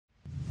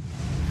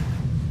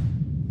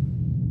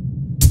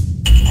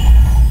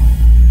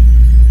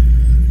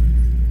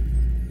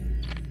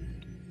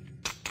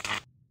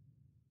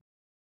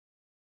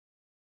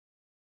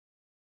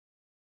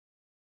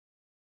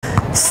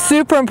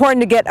super important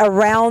to get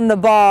around the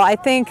ball. I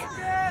think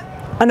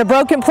on a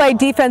broken play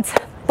defense,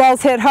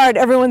 balls hit hard,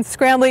 everyone's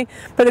scrambling,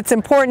 but it's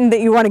important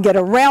that you want to get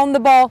around the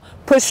ball,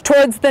 push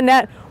towards the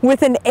net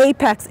with an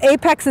apex.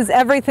 Apex is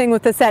everything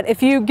with the set.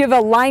 If you give a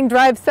line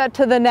drive set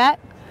to the net,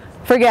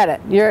 forget it.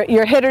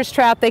 Your hitter's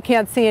trapped, they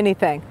can't see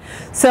anything.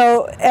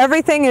 So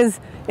everything is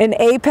in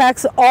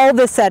apex, all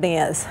the setting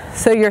is.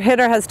 So your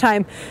hitter has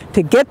time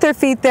to get their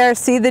feet there,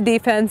 see the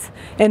defense,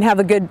 and have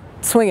a good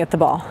swing at the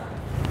ball.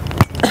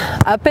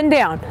 Up and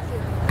down.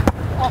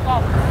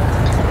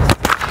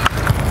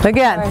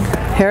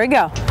 Again, here we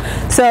go.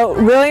 So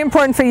really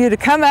important for you to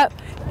come up,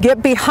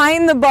 get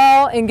behind the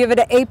ball, and give it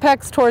an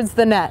apex towards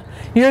the net.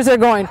 Yours are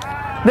going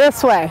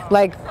this way,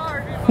 like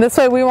this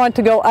way. We want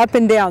to go up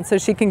and down so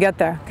she can get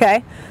there,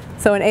 okay?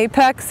 So an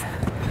apex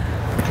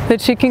that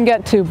she can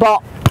get to.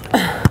 Ball.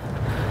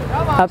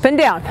 Up and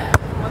down.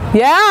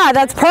 Yeah,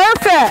 that's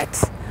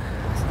perfect.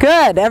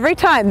 Good, every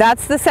time.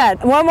 That's the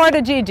set. One more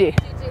to Gigi.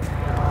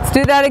 Let's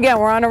do that again.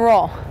 We're on a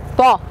roll.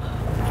 Ball.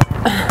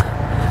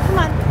 Come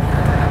on.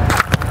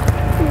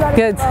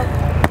 Good.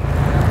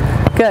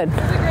 Good.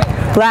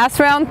 Last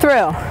round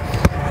through.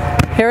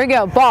 Here we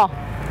go. Ball.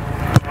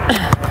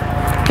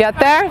 Get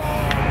there.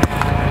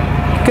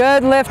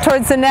 Good lift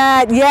towards the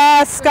net.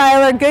 Yes,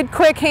 Skylar. Good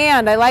quick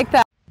hand. I like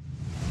that.